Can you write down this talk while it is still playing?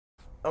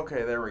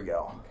Okay, there we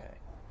go. Okay.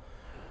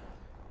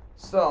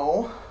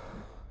 So,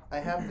 I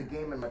have the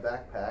game in my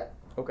backpack,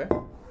 Okay.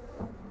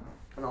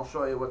 and I'll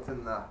show you what's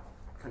in the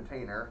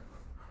container.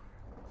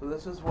 So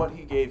this is what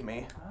he gave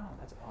me, Oh,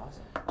 that's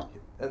awesome.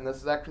 and this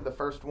is actually the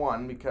first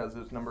one because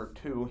it's number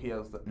 2. He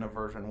has the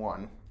version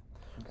 1.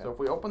 Okay. So if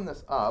we open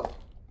this up,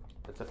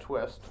 it's a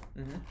twist.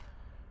 Mm-hmm.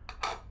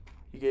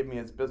 He gave me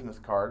his business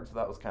card, so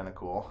that was kind of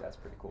cool. That's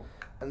pretty cool.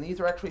 And these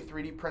are actually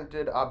 3D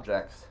printed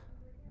objects,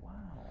 Wow.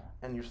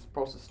 and you're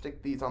supposed to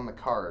stick these on the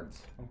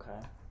cards.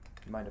 Okay.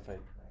 You mind if I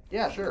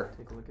Yeah, sure.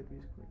 take a look at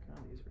these quick?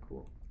 Oh, these are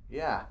cool.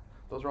 Yeah,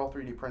 those are all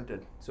 3D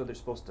printed. So they're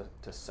supposed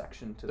to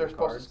section to They're the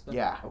supposed cards? to, then?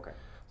 yeah. Okay.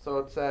 So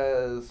it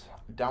says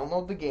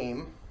download the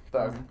game,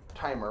 the Mhm.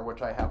 timer,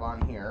 which I have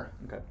on here.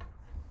 Okay.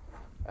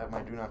 I have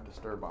my do not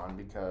disturb on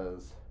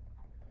because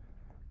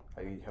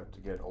I have to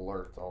get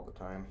alerts all the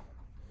time.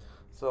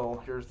 So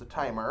here's the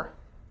timer.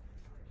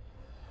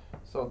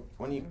 So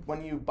when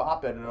you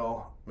bop it,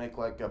 it'll make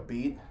like a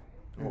beat.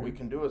 And what we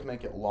can do is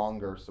make it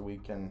longer so we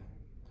can,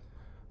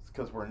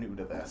 because we're new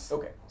to this.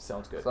 Okay.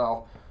 Sounds good.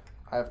 So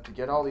I have to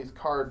get all these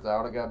cards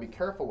out. I gotta be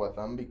careful with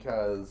them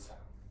because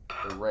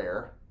they're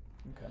rare.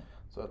 Okay.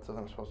 So it says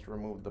I'm supposed to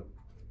remove the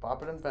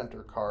Bop It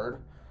Inventor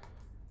card.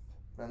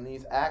 Then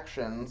these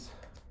actions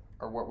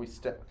are what we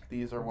stick.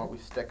 These are what we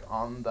stick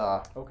on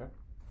the. Okay.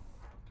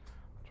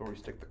 That's where we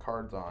stick the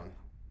cards on.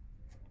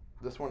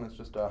 This one is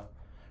just a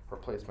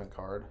replacement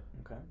card.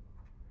 Okay.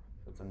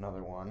 It's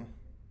another one.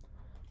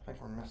 I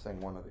think we're missing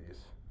one of these.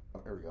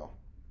 Oh, there we go.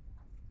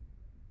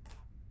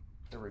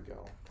 There we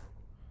go.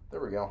 There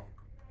we go.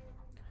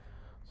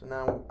 So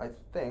now I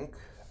think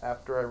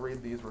after I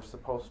read these, we're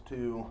supposed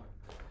to.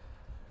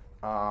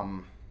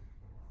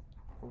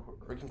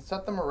 We can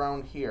set them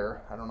around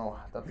here. I don't know.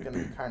 That's going to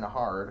be kind of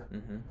hard.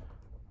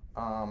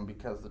 Mm-hmm.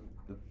 Because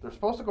they're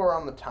supposed to go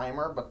around the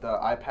timer, but the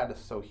iPad is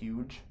so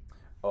huge.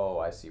 Oh,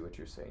 I see what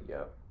you're saying.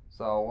 Yep.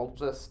 So we'll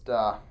just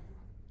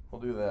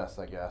we'll do this,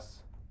 I guess.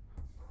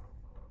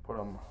 Put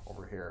them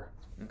over here.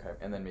 Okay.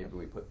 And then maybe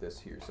we put this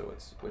here so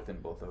it's within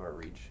both of our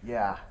reach.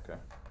 Yeah. Okay.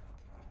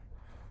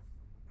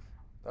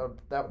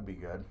 That would be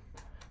good.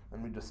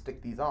 Then we just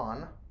stick these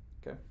on.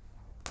 Okay.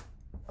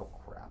 Oh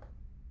crap.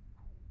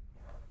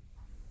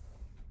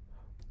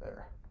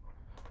 There.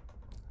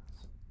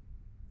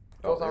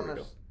 Oh, Goes there on we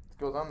there. go.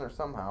 Goes on there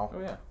somehow. Oh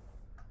yeah.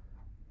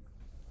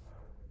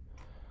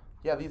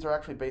 Yeah, these are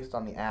actually based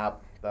on the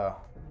app. The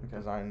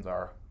designs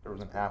are. There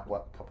was an app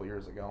a couple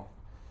years ago.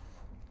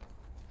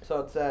 So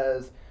it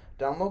says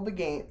download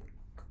the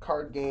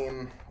card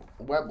game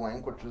web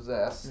link, which is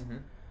this.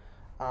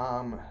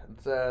 Mm-hmm.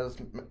 It says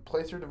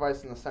place your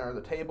device in the center of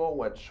the table,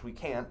 which we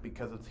can't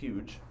because it's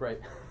huge. Right.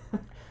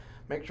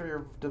 Make sure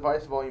your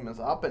device volume is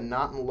up and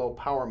not in low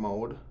power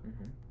mode.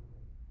 Mm-hmm.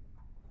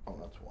 Oh,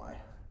 that's why.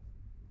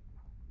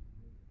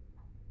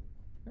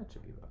 That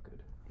should be about good.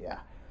 Yeah.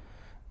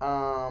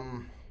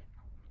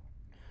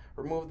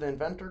 Remove the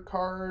inventor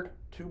card,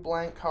 2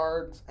 blank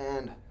cards,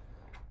 and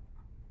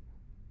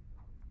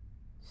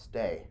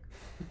stay.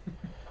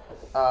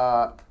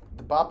 The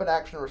Bop It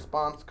Action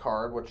Response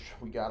card, which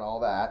we got all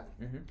that.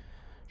 Mm-hmm.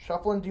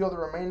 Shuffle and deal the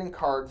remaining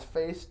cards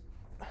face.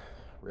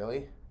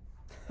 Really?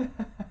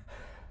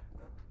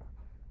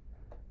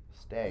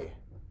 Stay.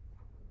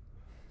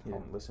 He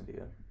didn't listen to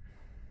you.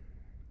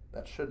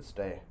 That should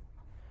stay.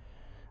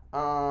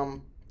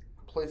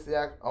 Place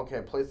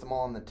place them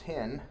all in the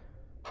tin.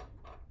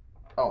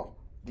 Oh,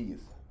 these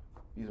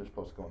are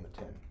supposed to go in the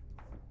tin.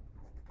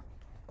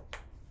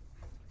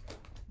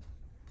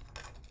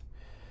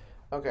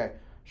 Okay,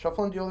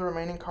 shuffle and deal the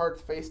remaining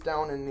cards face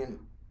down in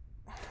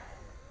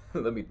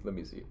the. let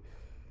me see.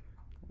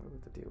 I wonder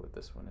what the deal with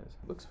this one is.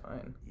 It looks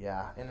fine.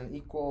 Yeah, in an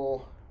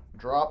equal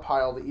draw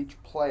pile to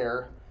each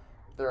player.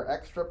 If they're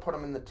extra, put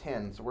them in the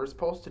tin. So we're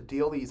supposed to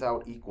deal these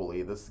out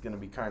equally. This is going to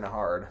be kind of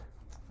hard.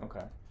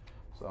 Okay.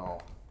 So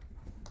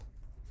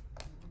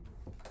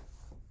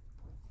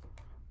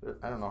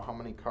I don't know how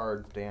many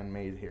cards Dan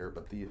made here,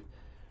 but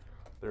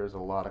there's a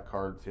lot of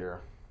cards here.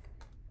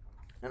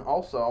 And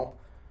also,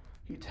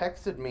 he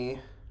texted me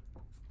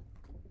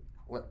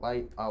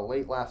late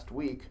last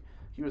week.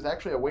 He was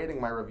actually awaiting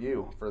my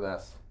review for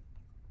this,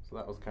 so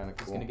that was kind of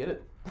cool. He's gonna get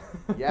it.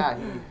 Yeah,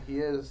 he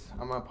is.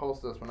 I'm gonna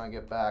post this when I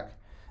get back.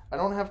 I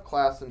don't have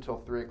class until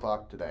 3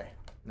 o'clock today.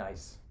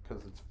 Nice.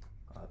 Because it's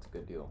Oh, that's a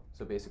good deal.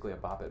 So basically a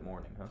Bop It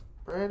morning, huh?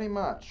 pretty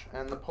much.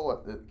 And the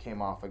pullet that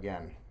came off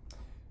again.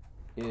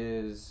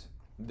 Is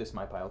this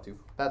my pile too?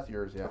 That's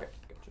yours, yeah. Okay,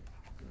 gotcha.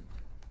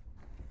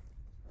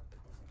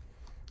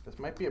 This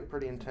might be a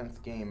pretty intense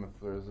game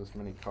if there's this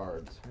many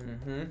cards.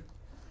 Mm-hmm.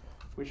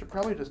 We should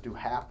probably just do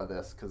half of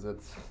this because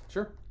it's.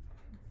 Sure.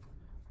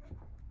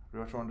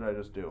 Which one did I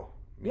just do?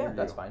 Me Yeah, or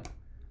that's you?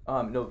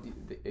 fine. No,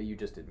 you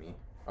just did me.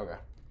 Okay.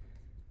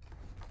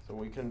 So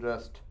we can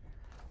just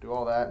do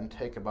all that and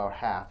take about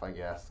half, I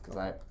guess, because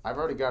I've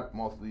already got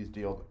most of these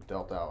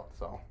dealt out.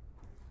 So.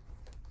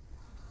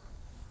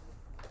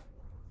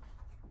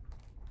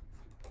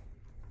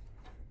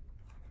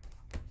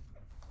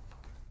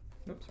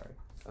 Oops, sorry.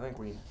 I think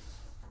we.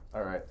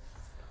 All right.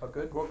 Oh,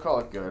 good. We'll call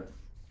it good.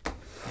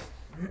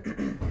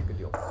 Good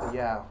deal. So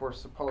yeah, we're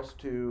supposed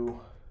to,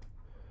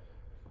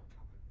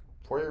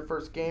 for your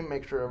first game,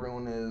 make sure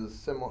everyone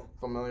is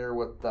familiar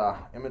with the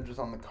images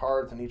on the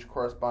cards and each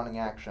corresponding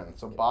action.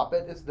 So Bop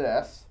It is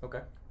this.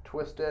 Okay.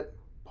 Twist it,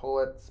 pull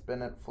it,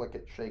 spin it, flick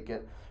it, shake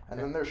it. And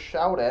then there's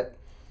Shout It,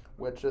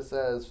 which just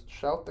says,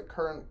 shout the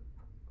current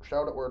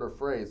shout it word or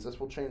phrase. This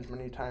will change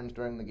many times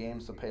during the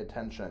game, so pay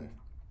attention.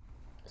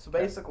 So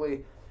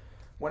basically,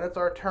 when it's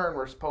our turn,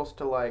 we're supposed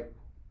to like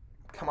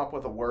come up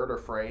with a word or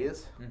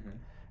phrase. Mm-hmm.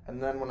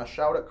 And then when a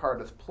Shout It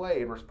card is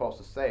played, we're supposed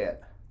to say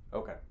it.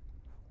 Okay.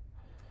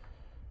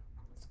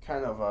 It's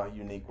kind of a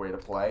unique way to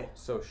play.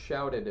 So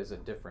Shout It is a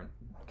different...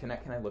 Can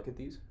I look at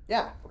these?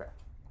 Yeah. Okay.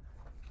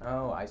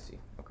 Oh, I see.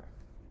 Okay.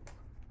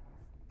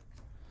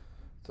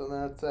 So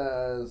then it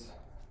says,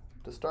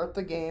 to start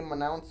the game,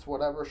 announce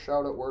whatever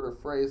Shout It word or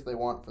phrase they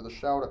want for the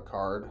Shout It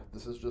card.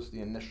 This is just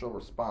the initial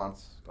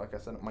response. Like I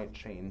said, it might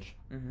change.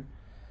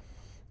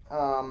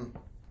 Mm-hmm.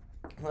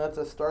 Then it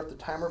says, start the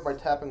timer by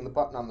tapping the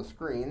button on the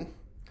screen.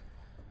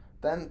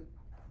 Then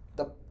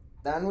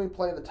we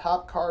play the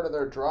top card of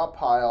their draw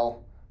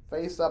pile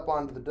face up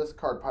onto the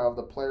discard pile of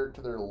the player to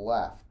their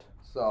left.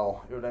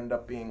 So it would end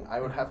up being, I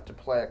would have to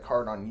play a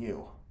card on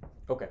you.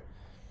 Okay.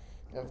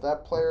 If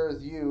that player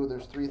is you,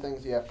 there's 3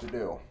 things you have to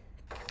do.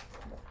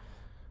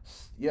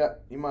 Yeah,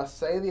 you must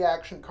say the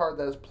action card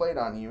that is played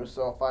on you.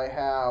 So if I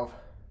have,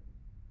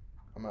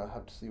 I'm going to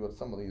have to see what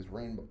some of these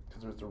rainbow,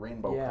 because there's the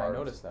rainbow cards. Yeah, I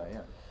noticed that,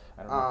 yeah.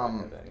 I don't know if I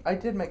know that. I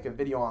did make a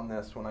video on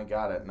this when I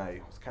got it, and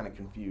I was kind of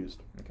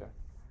confused. Okay.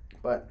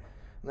 But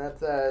that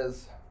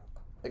says,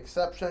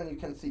 exception, you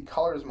can see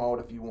colors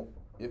mode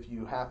if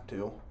you have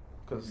to,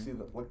 because see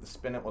like the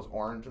spin it was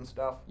orange and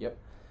stuff. Yep.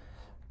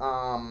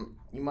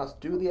 You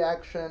must do the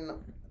action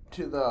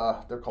to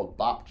they're called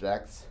bop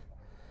jacks.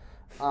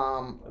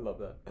 I love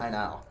that. I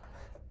know.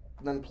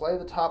 Then play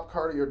the top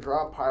card of your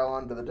draw pile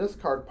onto the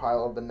discard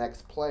pile of the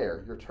next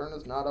player. Your turn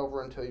is not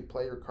over until you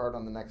play your card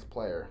on the next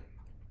player.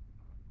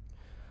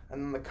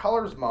 And then the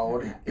colors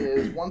mode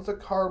is once a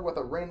card with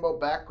a rainbow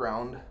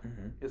background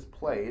is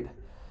played,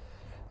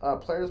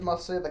 players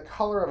must say the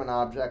color of an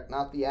object,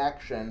 not the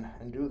action,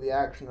 and do the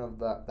action of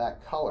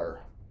that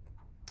color,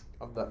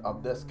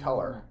 of this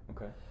color.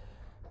 Okay.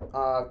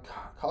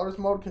 Colors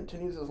mode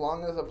continues as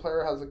long as a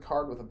player has a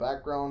card with a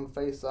background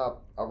face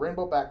up, a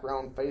rainbow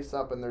background face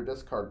up in their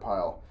discard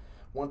pile.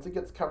 Once it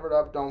gets covered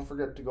up, don't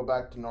forget to go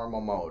back to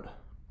normal mode.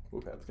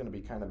 Ooh, that's going to be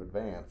kind of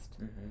advanced.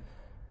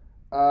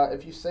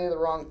 If you say the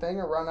wrong thing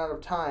or run out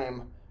of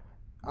time,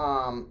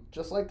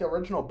 just like the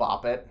original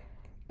Bop It,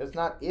 it's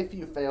not if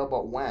you fail,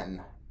 but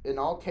when. In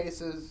all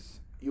cases,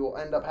 you will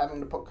end up having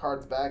to put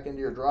cards back into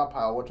your draw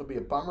pile, which will be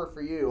a bummer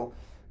for you,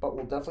 but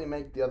will definitely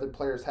make the other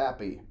players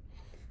happy.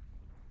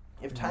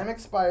 If time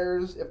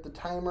expires, if the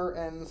timer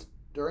ends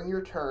during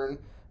your turn,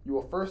 you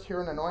will first hear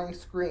an annoying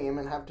scream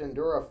and have to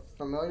endure a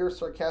familiar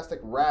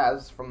sarcastic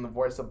razz from the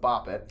voice of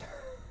Bop It.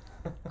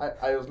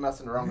 I was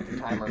messing around with the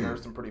timer, and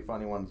there's some pretty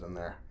funny ones in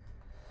there.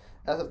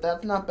 As if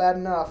that's not bad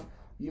enough,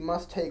 you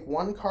must take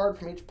 1 card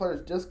from each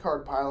player's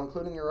discard pile,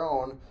 including your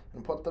own,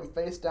 and put them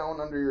face down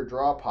under your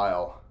draw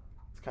pile.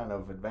 It's kind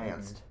of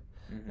advanced.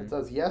 It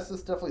says, yes,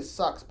 this definitely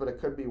sucks, but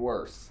it could be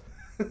worse.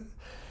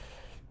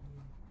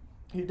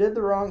 You did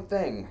the wrong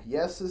thing.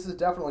 Yes, this is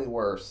definitely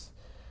worse.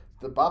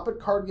 The Bop It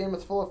card game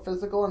is full of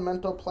physical and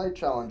mental play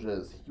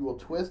challenges. You will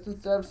twist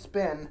instead of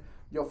spin,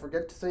 you'll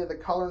forget to say the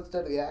color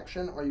instead of the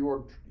action, or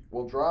you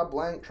will draw a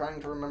blank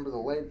trying to remember the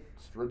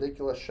latest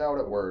ridiculous Shout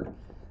It word.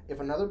 If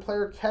another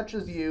player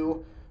catches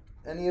you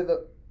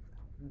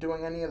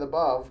doing any of the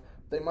above,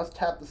 they must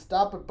tap the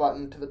Stop It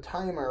button to the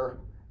timer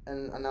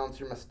and announce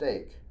your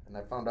mistake. And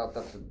I found out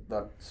that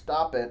the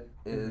Stop It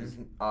is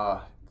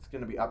it's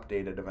going to be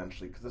updated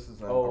eventually, because this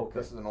is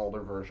an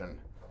older version.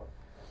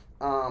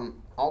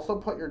 Also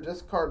put your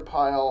discard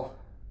pile.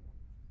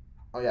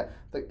 Oh yeah,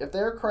 if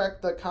they're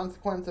correct, the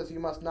consequence is you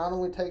must not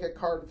only take a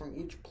card from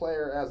each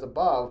player as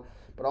above,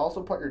 but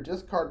also put your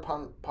discard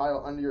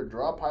pile under your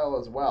draw pile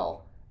as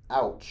well.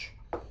 Ouch.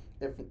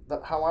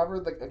 However,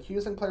 the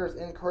accusing player is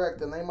incorrect,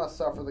 then they must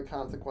suffer the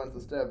consequence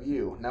instead of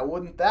you. Now,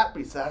 wouldn't that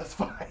be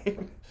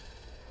satisfying?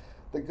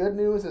 The good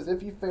news is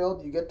if you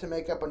failed, you get to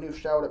make up a new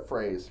Shout It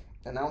phrase.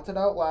 Announce it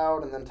out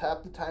loud, and then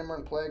tap the timer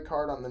and play a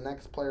card on the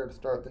next player to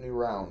start the new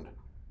round.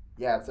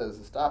 Yeah, it says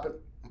the Stop It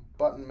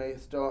button may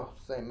still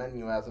say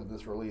menu as of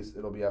this release.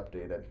 It'll be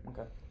updated.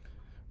 Okay.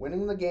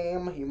 Winning the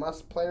game, you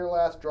must play your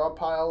last draw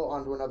pile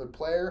onto another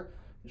player,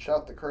 you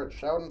shout the correct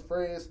shouting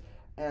phrase,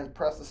 and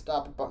press the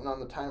Stop It button on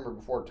the timer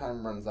before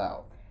time runs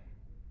out.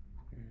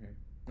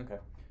 Okay.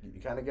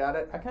 You kind of got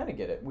it? I kind of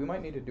get it. We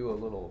might need to do a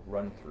little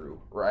run through.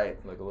 Right.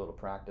 Like a little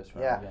practice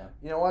run. Yeah.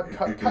 You know what?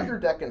 Cut your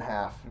deck in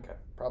half. Okay.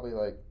 Probably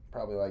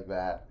like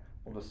that.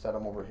 We'll just set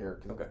them over here.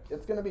 Okay.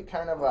 It's going to be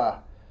kind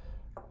of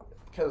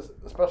because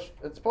especially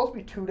it's supposed to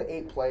be 2 to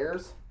 8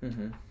 players,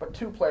 but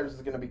 2 players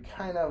is going to be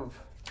kind of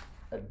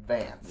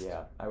advanced.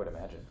 Yeah, I would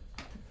imagine.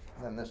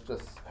 And then this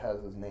just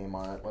has his name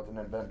on it with an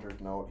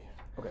inventor's note.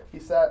 Okay.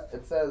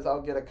 It says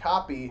I'll get a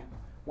copy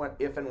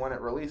if and when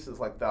it releases,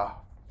 like the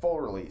full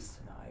release.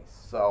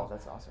 Nice. So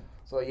that's awesome.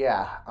 So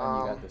yeah.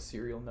 And you got the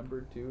serial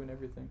number too and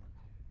everything.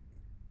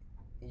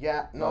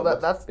 Yeah. No, Oh,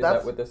 that's is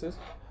that what this is?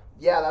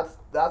 Yeah,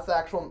 that's the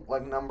actual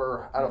like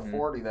number out of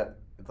 40 that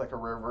it's like a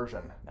rare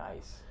version.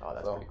 Nice. Oh,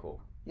 that's pretty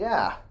cool.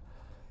 Yeah.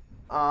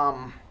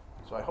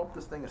 So I hope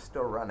this thing is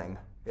still running.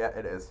 Yeah,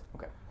 it is.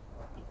 Okay.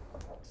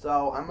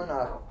 So I'm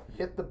gonna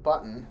hit the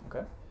button.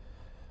 Okay.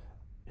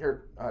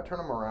 Here, turn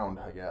them around,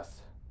 I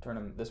guess. Turn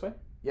them this way?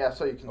 Yeah,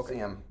 so you can see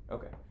them.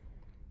 Okay.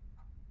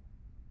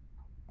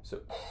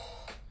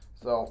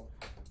 So,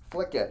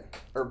 flick it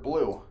or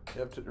blue.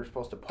 You're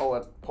supposed to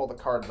pull the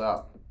cards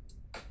up.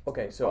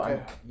 Okay, so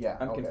I'm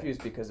okay.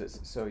 confused because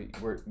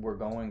we're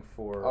going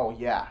for. Oh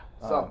yeah.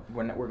 So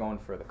we're going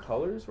for the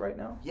colors right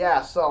now.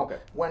 Yeah. So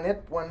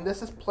when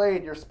this is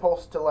played, you're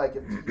supposed to like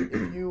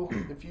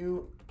if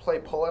you play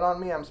pull it on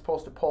me, I'm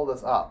supposed to pull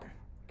this up.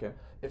 Okay.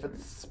 If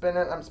it's spin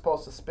it, I'm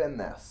supposed to spin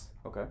this.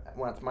 Okay.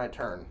 When it's my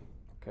turn.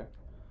 Okay.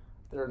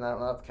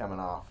 That's coming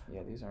off.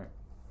 Yeah, these aren't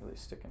really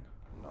sticking.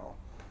 No.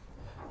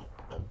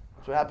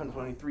 That's what happens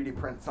when you 3D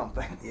print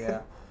something.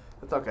 Yeah.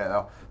 It's okay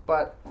though.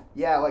 But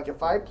yeah, like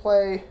if I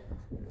play.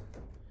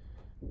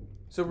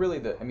 So really,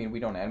 we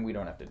don't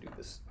have to do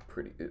this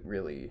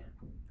really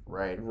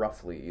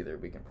roughly either.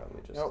 We can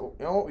probably just. You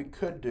know what we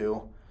could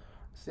do?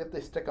 See if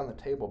they stick on the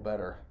table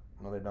better.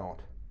 No, they don't.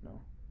 No.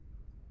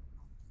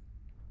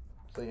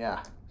 So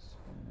yeah,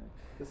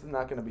 this is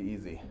not going to be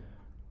easy.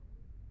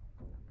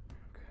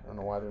 Okay. I don't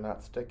know why they're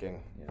not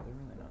sticking. Yeah, they're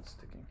really not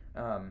sticking.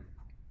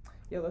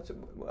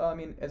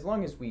 As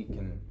long as we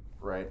can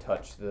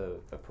touch the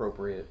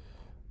appropriate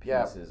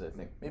pieces, I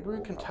think. Maybe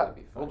we can touch.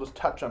 We'll just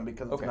touch them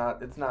because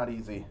it's not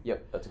easy.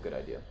 Yep, that's a good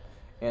idea.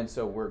 And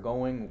so we're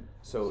going.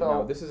 So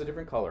now this is a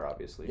different color,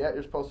 obviously. Yeah,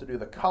 you're supposed to do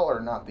the color,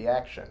 not the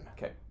action.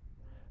 Okay.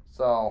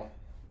 So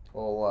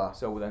we'll.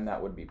 So then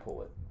that would be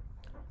pull it.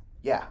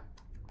 Yeah.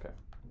 Okay.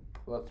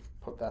 Let's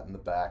put that in the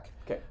back.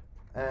 Okay.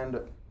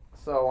 And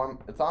so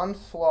it's on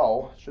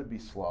slow. Should be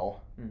slow.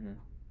 Mm-hmm.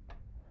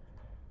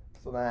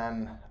 So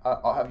then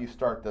I'll have you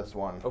start this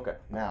one. Okay.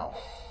 Now.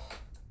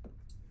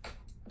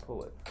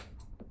 Pull it.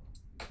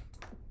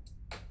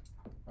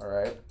 All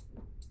right.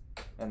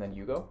 And then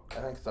you go?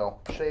 I think so.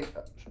 Shake.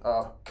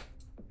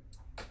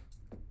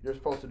 You're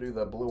supposed to do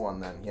the blue one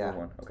then. Yeah.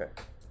 Blue one. Okay.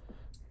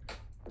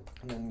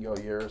 And then you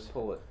go yours.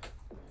 Pull it.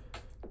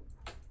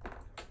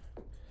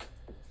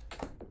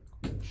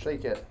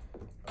 Shake it.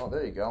 Oh,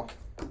 there you go.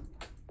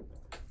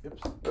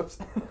 Oops.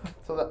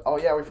 So that. Oh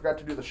yeah, we forgot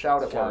to do the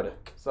shout it word.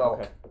 So.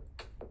 Okay.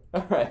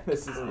 All right.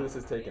 This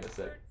is taking a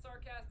sec.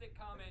 Sarcastic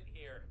comment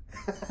here.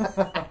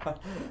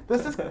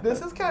 This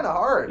is kind of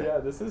hard. Yeah,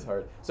 this is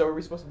hard. So are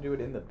we supposed to do it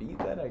in the beat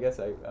then? I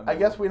guess I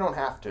guess we don't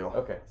have to.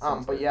 Okay.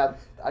 But yeah,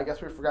 I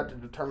guess we forgot to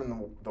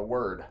determine the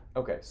word.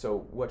 Okay.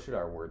 So what should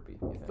our word be?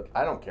 You think?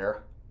 I don't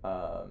care.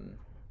 Well,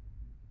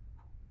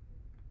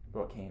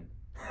 cane.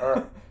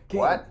 Cane.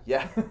 What?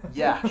 Yeah.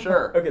 Yeah.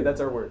 Sure. Okay,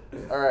 that's our word.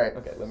 All right.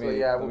 Okay. Let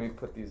me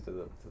put these to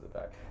the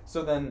back.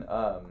 So then,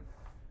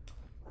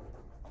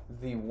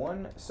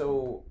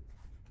 So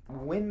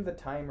when the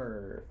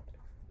timer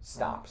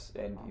stops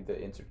and the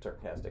insert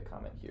sarcastic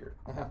comment here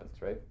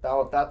happens, right?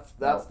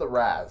 That's the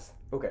Raz.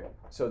 Okay.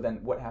 So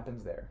then what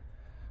happens there?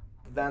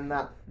 Then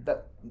that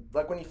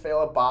like when you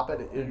fail a bop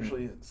it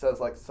usually says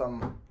like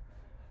some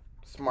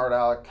smart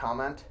aleck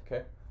comment.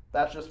 Okay.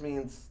 That just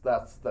means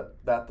that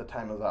the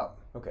time is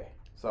up. Okay.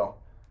 So.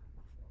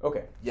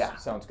 Okay. Yeah.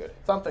 Sounds good.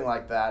 Something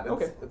like that.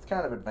 Okay. It's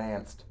kind of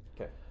advanced.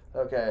 Okay.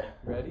 Okay.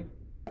 Ready?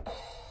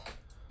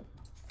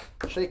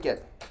 Shake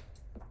it.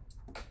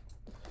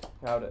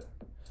 Shout it.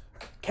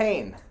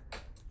 Cane.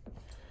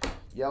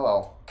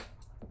 Yellow.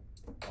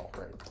 Oh,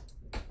 right.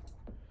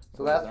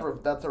 So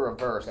that's a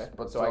reverse. Okay.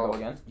 But so I go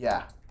again?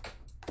 Yeah.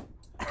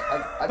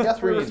 I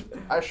guess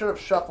I should have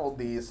shuffled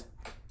these.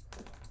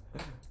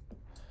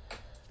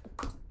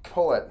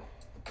 Pull it.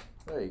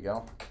 There you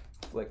go.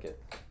 Flick it.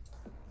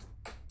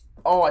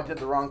 Oh, I did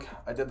the wrong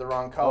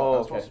color. Oh, I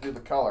was supposed to do the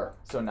color.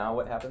 So now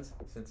what happens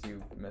since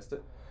you missed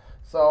it?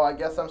 So I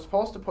guess I'm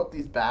supposed to put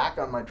these back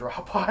on my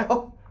draw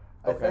pile.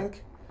 I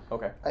think.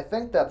 Okay. I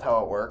think that's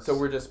how it works. So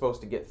we're just supposed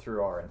to get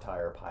through our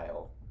entire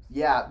pile.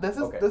 Yeah, this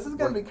is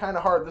going to be kind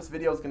of hard. This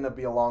video is going to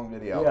be a long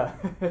video. Yeah,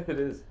 it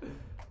is.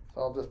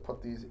 So I'll just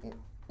put these in.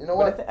 You know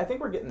what? I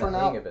think we're getting the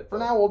hang of it. For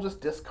now, we'll just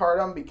discard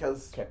them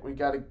because we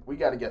got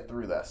to get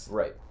through this.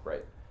 Right.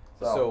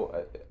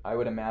 So I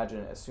would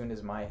imagine as soon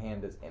as my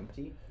hand is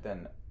empty,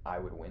 then I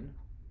would win.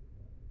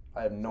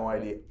 I have no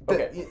idea.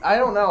 Okay. I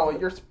don't know.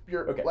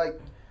 You're okay.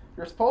 Like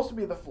you're supposed to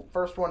be the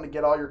first one to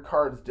get all your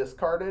cards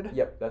discarded.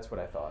 Yep, that's what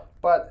I thought.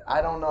 But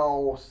I don't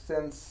know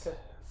since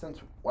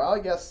I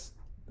guess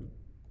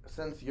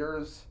since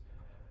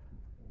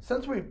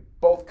we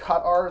both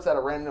cut ours at a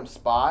random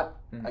spot,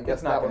 I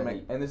guess that would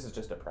make. And this is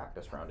just a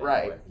practice round.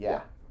 Right. Anyway.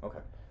 Yeah. Okay.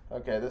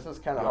 Okay. This is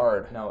kind of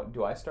hard. Now,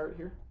 do I start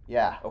here?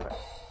 Yeah. Okay.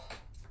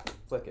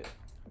 Flick it.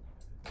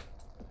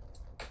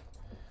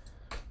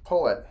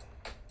 Pull it.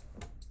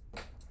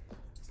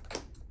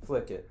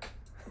 Flick it.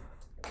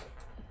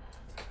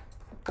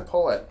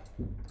 Pull it.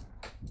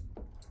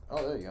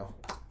 Oh, there you go.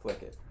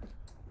 Flick it.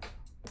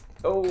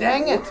 Oh,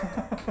 Dang it!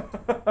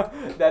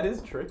 That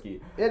is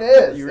tricky. It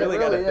is. You really,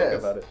 gotta think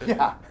about it.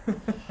 Yeah.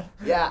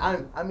 Yeah,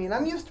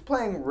 I'm used to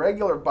playing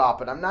regular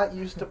Bop It. I'm not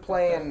used to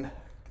playing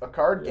a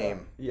card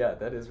game. Yeah,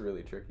 that is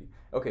really tricky.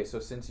 Okay, so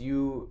since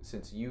you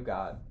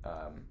got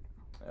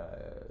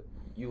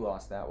you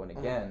lost that one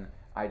again,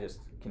 I just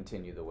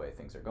continue the way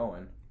things are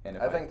going. And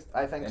if I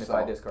think and so.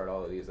 if I discard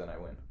all of these, then I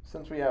win.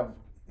 Since we have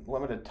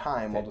limited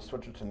time, we'll just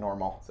switch it to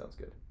normal. Sounds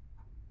good.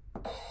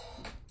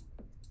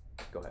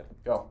 Go ahead.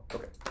 Go.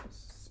 Okay.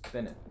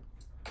 Spin it.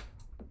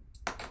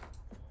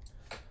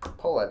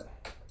 Pull it.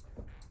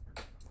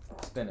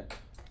 Spin it.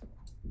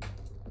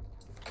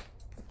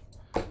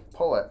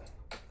 Pull it.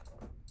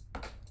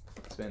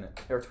 Spin it.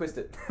 Or twist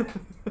it.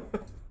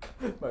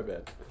 My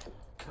bad.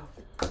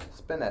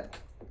 Spin it.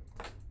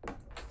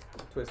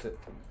 Twist it.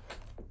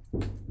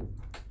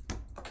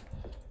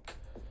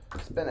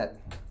 Spin it.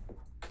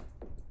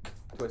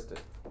 Twist it.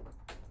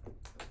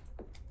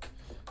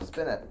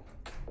 Spin it.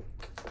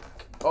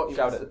 Oh, you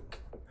Shout missed it.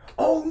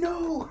 Oh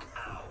no!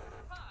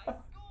 High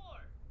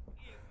score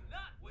is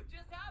not what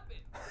just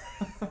happened.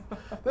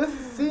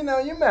 See, now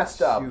you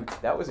messed up. Shoot,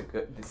 that was a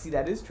good. See,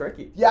 that is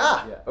tricky.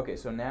 Yeah. Yeah. Okay,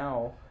 so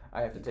now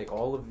I have to take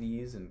all of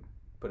these and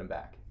put them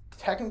back.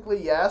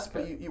 Technically, yes,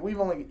 but you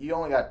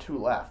only got 2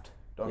 left,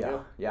 don't Yeah.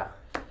 you? Yeah.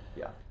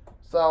 Yeah.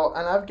 So,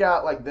 and I've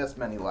got like this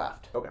many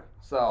left. Okay.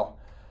 So,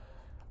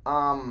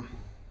 I'll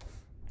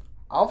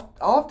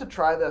have to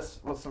try this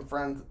with some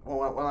friends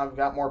when I've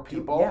got more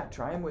people. Yeah.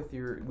 Try them with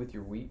your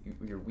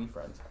Wii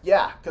friends.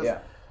 Yeah, Yeah.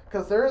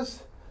 because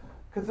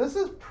this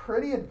is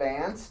pretty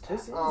advanced.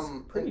 This is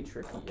pretty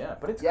tricky. Yeah,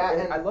 but it's yeah,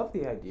 cool. and I love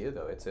the idea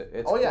though. It's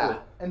oh yeah,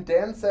 cool. and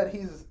Dan said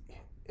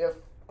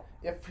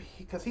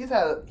because he has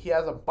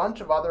a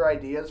bunch of other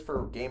ideas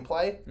for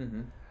gameplay,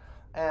 Mm-hmm.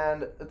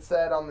 and it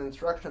said on the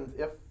instructions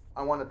if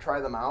I want to try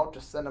them out,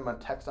 just send him a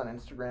text on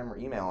Instagram or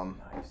email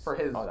him for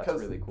his. Oh, that's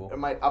really cool. It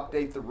might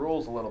update the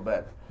rules a little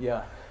bit.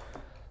 Yeah.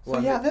 So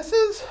yeah, this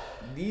is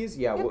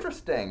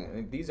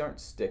interesting. These aren't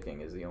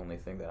sticking is the only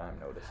thing that I'm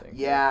noticing.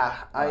 Yeah,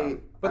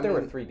 But they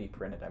were 3D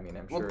printed. I mean,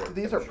 I'm sure.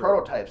 These are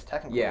prototypes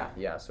technically. Yeah,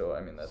 yeah. So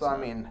I mean,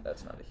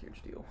 that's not a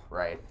huge deal.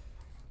 Right.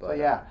 But, so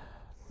yeah,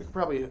 we could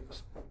probably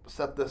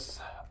set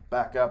this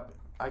back up.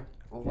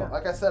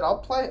 Like I said, I'll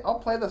play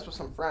this with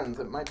some friends.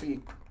 It might be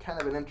kind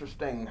of an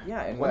interesting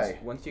and play.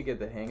 once you get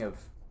the hang of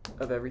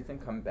everything,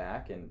 come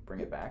back and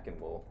bring it back,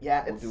 and we'll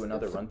do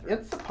another run through.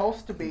 It's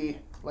supposed to be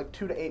like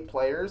 2 to 8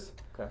 players.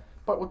 Okay.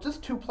 But with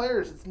just 2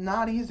 players, it's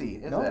not easy,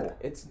 is it? No,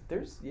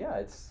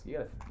 you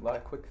got a lot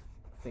of quick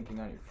thinking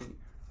on your feet.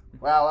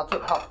 Wow,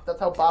 that's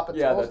how Bop It's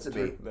supposed to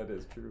true. be. That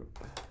is true.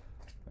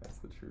 That's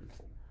the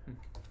truth.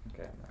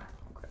 Okay,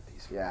 I'll grab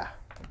these. Yeah.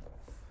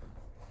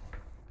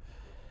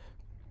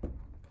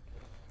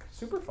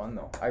 Super fun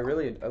though. I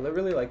really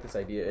like this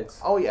idea.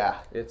 It's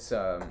It's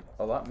a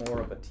lot more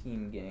of a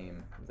team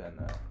game than.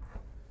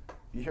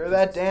 You hear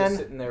that, Dan?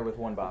 Just sitting there with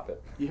one Bop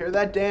It. You hear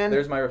that, Dan?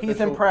 There's my He's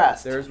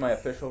impressed. There's my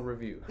official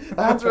review.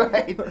 That's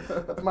right.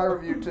 That's my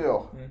review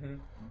too. Mm-hmm.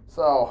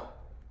 So.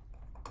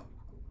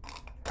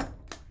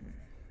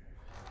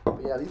 But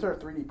yeah, these are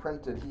 3D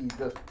printed. He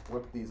just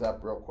whipped these up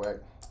real quick.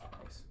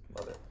 Nice,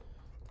 love it.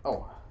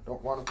 Oh,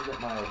 don't want to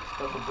forget my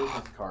special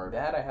business card.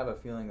 That I have a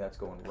feeling that's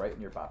going right in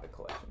your Bop It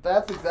collection.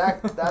 That's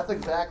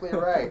exactly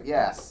right.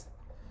 Yes.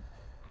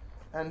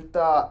 And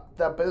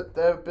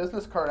the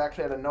business card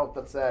actually had a note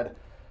that said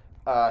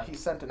he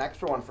sent an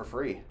extra one for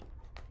free.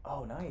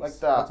 Oh, nice.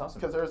 That's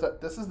awesome. Because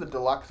this is the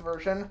deluxe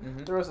version.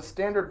 Mm-hmm. There was a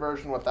standard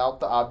version without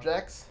the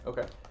objects.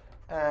 Okay.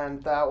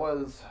 And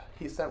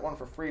he sent one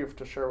for free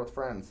to share with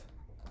friends.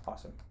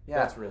 Awesome. Yeah.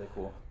 That's really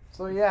cool.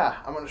 So yeah,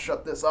 I'm gonna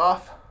shut this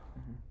off.